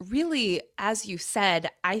 And really, as you said,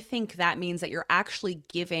 I think that means that you're actually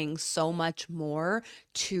giving so much more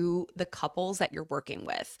to the couples that you're working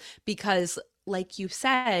with. Because, like you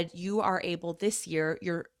said, you are able this year,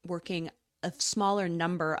 you're working a smaller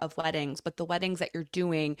number of weddings, but the weddings that you're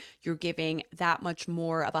doing, you're giving that much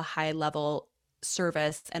more of a high level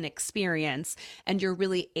service and experience, and you're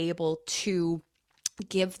really able to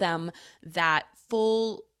give them that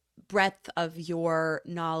full breadth of your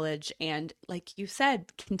knowledge and, like you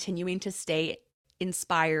said, continuing to stay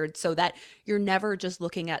inspired so that you're never just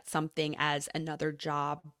looking at something as another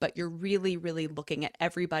job, but you're really, really looking at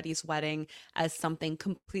everybody's wedding as something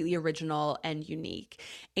completely original and unique.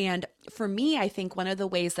 And for me, I think one of the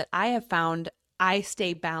ways that I have found I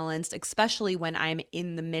stay balanced, especially when I'm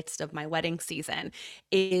in the midst of my wedding season,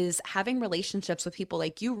 is having relationships with people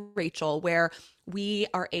like you, Rachel, where we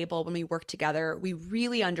are able, when we work together, we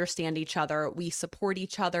really understand each other, we support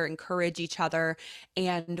each other, encourage each other,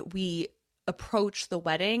 and we approach the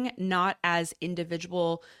wedding not as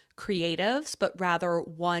individual creatives, but rather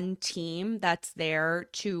one team that's there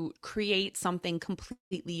to create something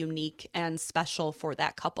completely unique and special for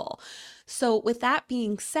that couple. So, with that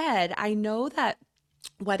being said, I know that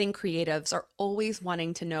wedding creatives are always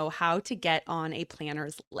wanting to know how to get on a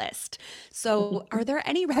planner's list. So, are there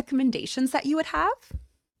any recommendations that you would have?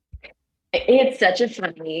 It's such a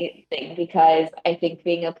funny thing because I think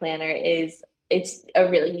being a planner it's a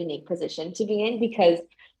really unique position to be in because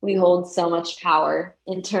we hold so much power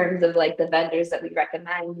in terms of like the vendors that we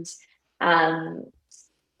recommend. Um,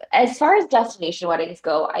 as far as destination weddings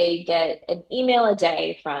go, I get an email a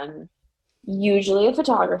day from usually a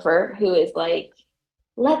photographer who is like,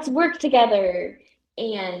 let's work together.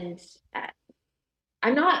 And uh,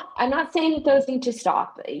 I'm not saying that those need to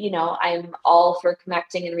stop. I'm all for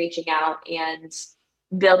connecting and reaching out and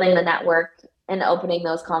building the network and opening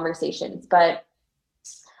those conversations. But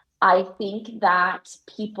I think that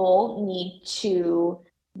people need to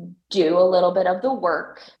do a little bit of the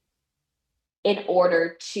work in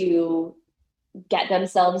order to get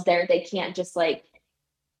themselves there. They can't just like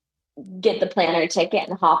get the planner ticket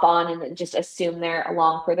and hop on and then just assume they're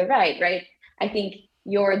along for the ride, right? I think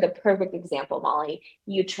you're the perfect example, Molly.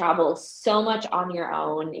 You travel so much on your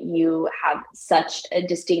own. You have such a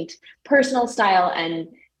distinct personal style, and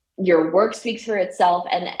your work speaks for itself,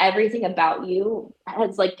 and everything about you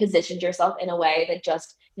has like positioned yourself in a way that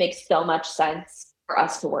just makes so much sense for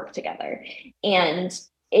us to work together. And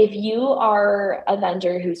if you are a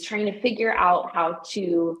vendor who's trying to figure out how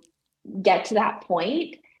to get to that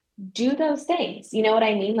point, do those things. You know what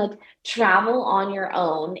I mean? Like travel on your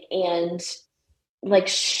own and like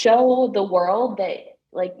show the world that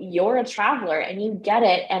like you're a traveler and you get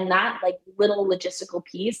it. And that like little logistical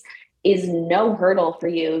piece is no hurdle for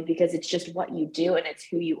you because it's just what you do and it's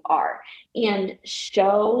who you are. And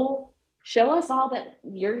show us all that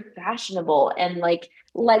you're fashionable and like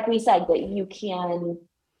we said, that you can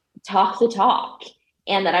talk the talk,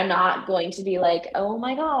 and that I'm not going to be like, oh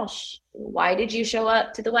my gosh, why did you show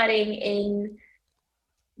up to the wedding in,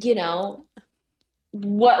 you know,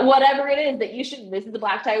 whatever it is that you should, this is a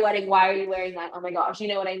black tie wedding. Why are you wearing that? Oh my gosh. You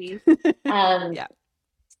know what I mean? Um, Yeah.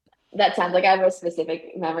 that sounds like I have a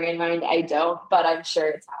specific memory in mind. I don't, but I'm sure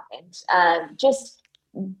it's happened. Just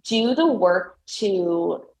do the work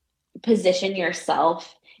to position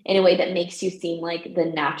yourself in a way that makes you seem like the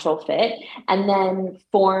natural fit, and then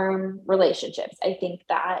form relationships. I think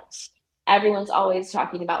that everyone's always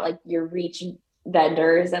talking about like your reach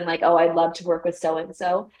vendors and like, oh, I'd love to work with so and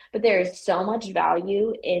so, but there's so much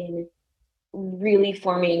value in really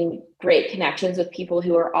forming great connections with people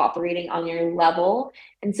who are operating on your level.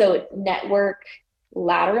 And so network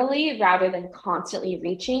laterally rather than constantly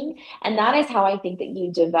reaching. And that is how I think that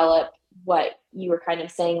you develop what you were kind of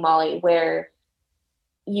saying, Molly, where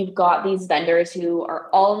you've got these vendors who are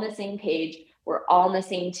all on the same page, we're all on the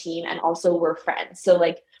same team, and also we're friends. So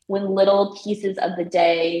like when little pieces of the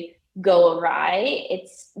day go awry,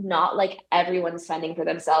 it's not like everyone's fending for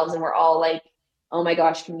themselves and we're all like, oh my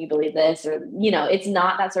gosh, can you believe this? Or, it's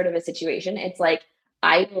not that sort of a situation. It's like,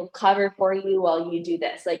 I will cover for you while you do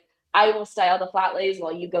this. Like, I will style the flat lays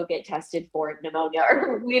while you go get tested for pneumonia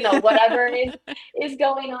or, whatever is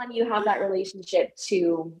going on. You have that relationship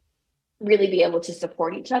to really be able to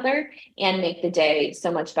support each other and make the day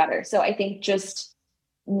so much better. So I think just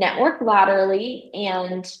network laterally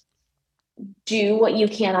and do what you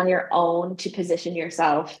can on your own to position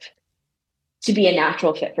yourself to be a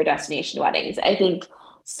natural fit for destination weddings. I think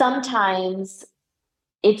sometimes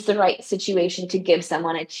it's the right situation to give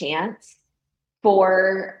someone a chance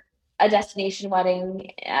for a destination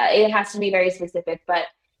wedding. It has to be very specific, but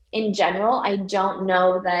in general, I don't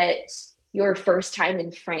know that your first time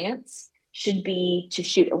in France should be to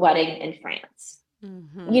shoot a wedding in France. You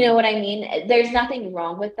know Hmm. what I mean? There's nothing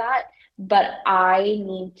wrong with that, but I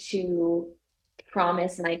need to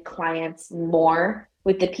promise my clients more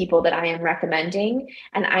with the people that I am recommending.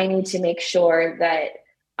 And I need to make sure that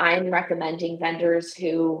I'm recommending vendors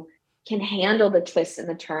who can handle the twists and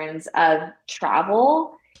the turns of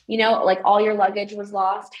travel. Like all your luggage was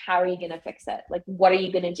lost. How are you going to fix it? Like, what are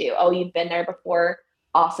you going to do? Oh, you've been there before.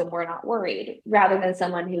 Awesome. We're not worried. Rather than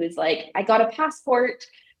someone who is like, I got a passport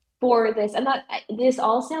for this. And that this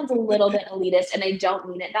all sounds a little bit elitist, and I don't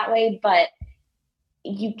mean it that way, but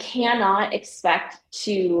you cannot expect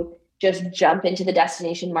to just jump into the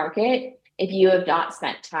destination market if you have not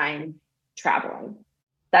spent time traveling.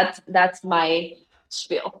 That's my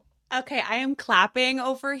spiel. Okay, I am clapping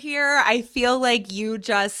over here. I feel like you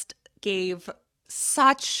just gave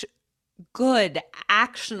such good,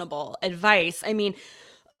 actionable advice. I mean,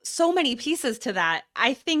 so many pieces to that.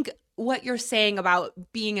 I think what you're saying about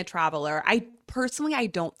being a traveler, I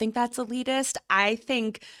don't think that's elitist. I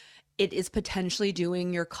think it is potentially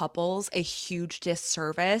doing your couples a huge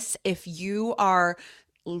disservice if you are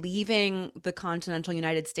leaving the continental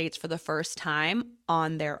United States for the first time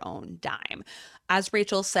on their own dime. As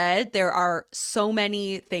Rachael said, there are so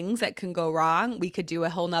many things that can go wrong. We could do a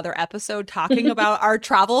whole nother episode talking about our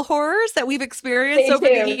travel horrors that we've experienced Stay over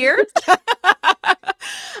the tuned. years.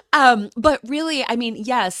 But really, I mean,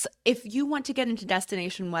 yes, if you want to get into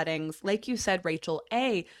destination weddings, like you said, Rachael,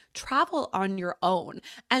 travel on your own.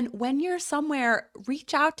 And when you're somewhere,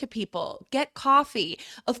 reach out to people, get coffee.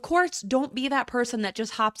 Of course, don't be that person that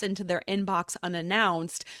just hops into their inbox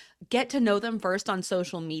unannounced. Get to know them first on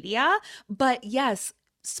social media. But yes,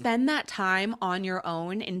 spend that time on your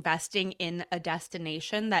own investing in a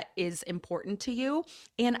destination that is important to you.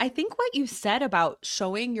 And I think what you said about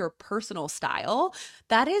showing your personal style,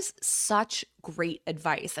 that is such great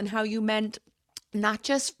advice, and how you meant not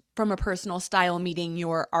just from a personal style, meaning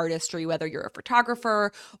your artistry, whether you're a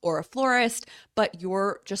photographer or a florist, but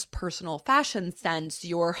your just personal fashion sense,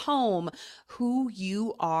 your home, who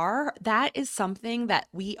you are. That is something that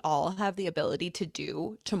we all have the ability to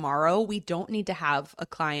do tomorrow. We don't need to have a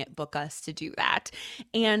client book us to do that.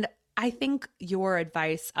 And I think your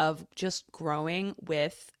advice of just growing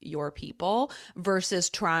with your people versus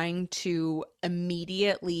trying to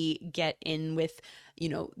immediately get in with,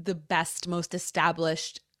 the best, most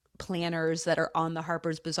established planners that are on the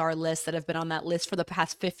Harper's Bazaar list, that have been on that list for the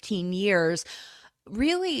past 15 years.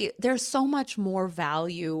 Really, there's so much more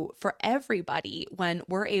value for everybody when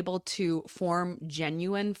we're able to form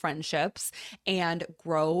genuine friendships and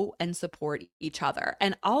grow and support each other.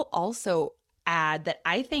 And I'll also add that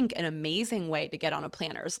I think an amazing way to get on a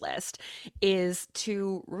planner's list is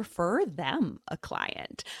to refer them a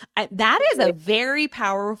client. That is a very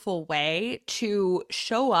powerful way to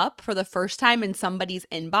show up for the first time in somebody's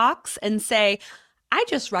inbox and say, I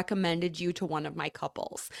just recommended you to one of my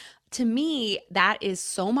couples. To me, that is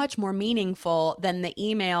so much more meaningful than the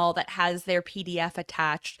email that has their PDF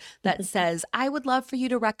attached that says, I would love for you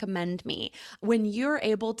to recommend me. When you're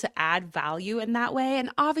able to add value in that way,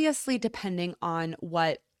 and obviously, depending on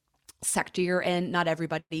what sector you're in, not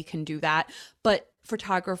everybody can do that, but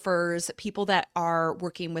photographers, people that are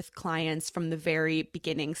working with clients from the very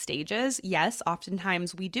beginning stages, yes,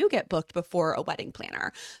 oftentimes we do get booked before a wedding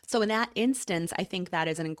planner. So in that instance, I think that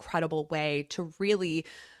is an incredible way to really,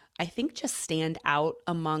 I think, just stand out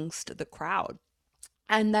amongst the crowd.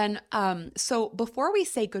 And then, so before we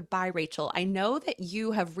say goodbye, Rachael, I know that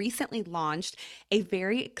you have recently launched a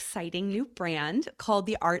very exciting new brand called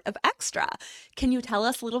The Art of Extra. Can you tell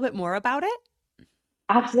us a little bit more about it?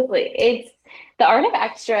 Absolutely. It's the art of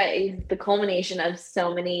extra is the culmination of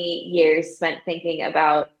so many years spent thinking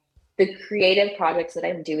about the creative projects that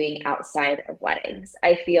I'm doing outside of weddings.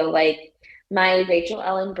 I feel like my Rachel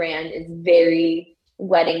Ellen brand is very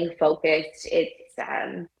wedding focused.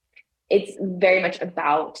 It's very much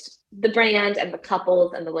about the brand and the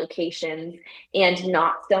couples and the locations, and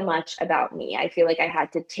not so much about me. I feel like I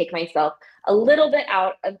had to take myself a little bit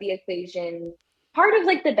out of the equation, part of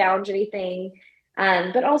like the boundary thing,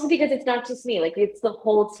 but also because it's not just me, like it's the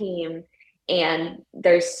whole team. And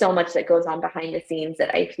there's so much that goes on behind the scenes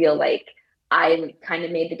that I feel like I kind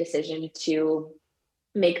of made the decision to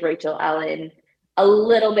make Rachel Ellen a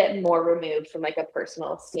little bit more removed from like a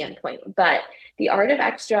personal standpoint. But the Art of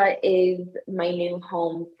Extra is my new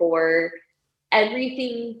home for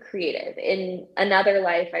everything creative. In another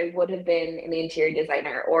life, I would have been an interior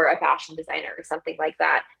designer or a fashion designer or something like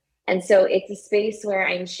that. And so it's a space where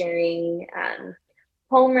I'm sharing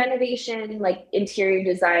home renovation, like interior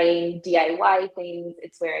design, DIY things.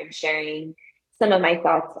 It's where I'm sharing some of my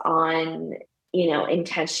thoughts on,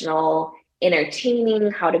 intentional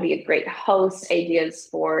entertaining, how to be a great host, ideas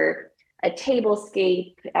for a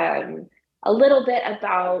tablescape, a little bit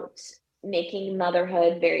about making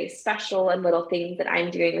motherhood very special and little things that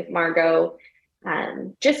I'm doing with Margot,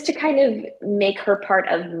 just to kind of make her part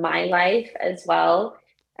of my life as well.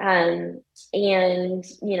 Um, and,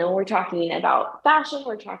 we're talking about fashion,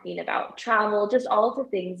 we're talking about travel, just all of the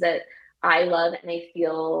things that I love and I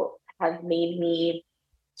feel have made me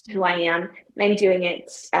who I am. And I'm doing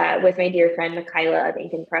it with my dear friend Michaela of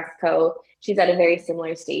Ink and Press Co. She's at a very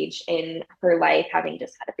similar stage in her life, having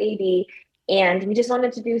just had a baby. And we just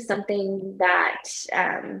wanted to do something that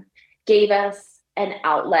gave us an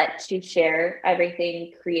outlet to share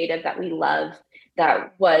everything creative that we love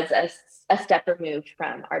that was a step removed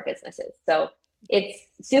from our businesses. So it's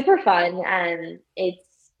super fun, and it's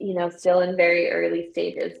still in very early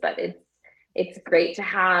stages, but it's great to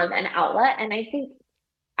have an outlet. And I think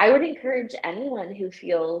I would encourage anyone who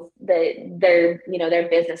feels that their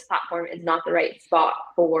business platform is not the right spot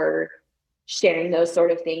for sharing those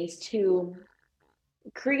sort of things to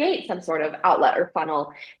create some sort of outlet or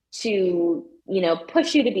funnel to,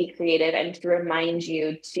 push you to be creative and to remind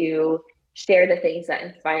you to share the things that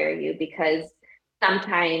inspire you, because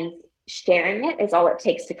sometimes sharing it is all it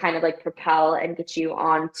takes to kind of like propel and get you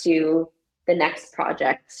on to the next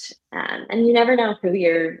project. And you never know who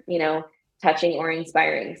you're, touching or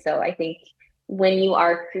inspiring. So I think when you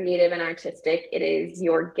are creative and artistic, it is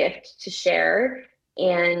your gift to share.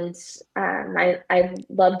 And I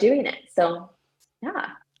love doing it. So yeah.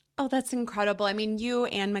 Oh, that's incredible. I mean, you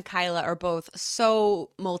and Michaela are both so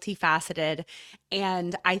multifaceted.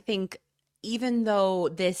 And I think even though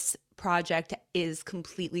this project is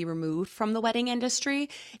completely removed from the wedding industry,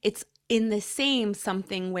 it's in the same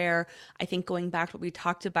something where I think going back to what we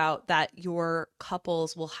talked about, that your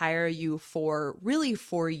couples will hire you for really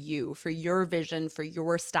for you, for your vision, for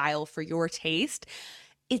your style, for your taste.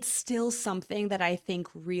 It's still something that I think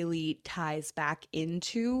really ties back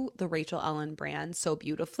into the Rachel Ellen brand so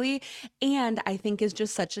beautifully. And I think is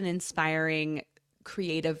just such an inspiring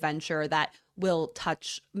creative venture that will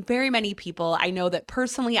touch very many people. I know that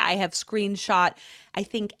personally I have screenshot, I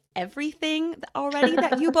think, everything already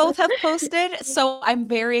that you both have posted. So I'm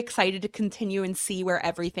very excited to continue and see where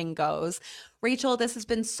everything goes. Rachel, this has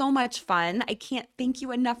been so much fun. I can't thank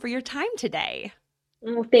you enough for your time today.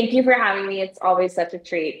 Well, thank you for having me. It's always such a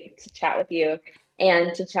treat to chat with you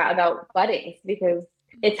and to chat about weddings, because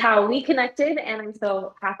it's how we connected, and I'm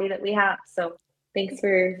so happy that we have. So thanks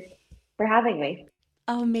for having me.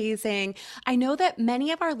 Amazing. I know that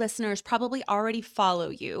many of our listeners probably already follow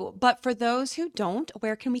you, but for those who don't,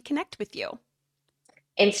 where can we connect with you?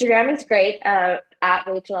 Instagram is great, at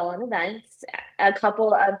Rachael Ellen Events. A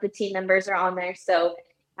couple of the team members are on there. So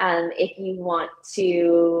if you want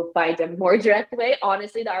to find a more direct way,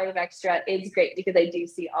 honestly, the Art of Extra is great because I do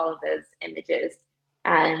see all of those images.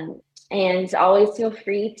 Um, and always feel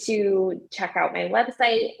free to check out my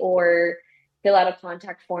website or fill out a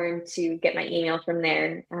contact form to get my email from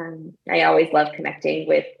there. I always love connecting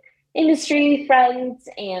with industry friends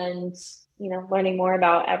and, learning more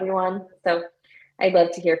about everyone. So I'd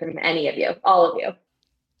love to hear from any of you, all of you.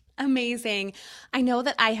 Amazing. I know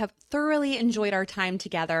that I have thoroughly enjoyed our time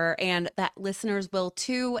together and that listeners will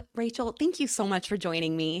too. Rachel, thank you so much for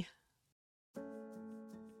joining me.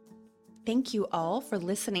 Thank you all for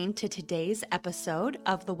listening to today's episode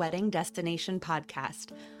of the Wedding Destination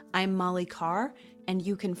Podcast. I'm Molly Carr, and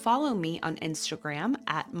you can follow me on Instagram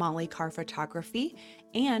at Molly Carr Photography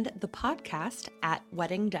and the podcast at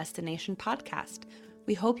Wedding Destination Podcast.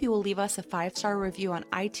 We hope you will leave us a 5-star review on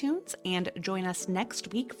iTunes and join us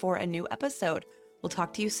next week for a new episode. We'll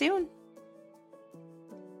talk to you soon.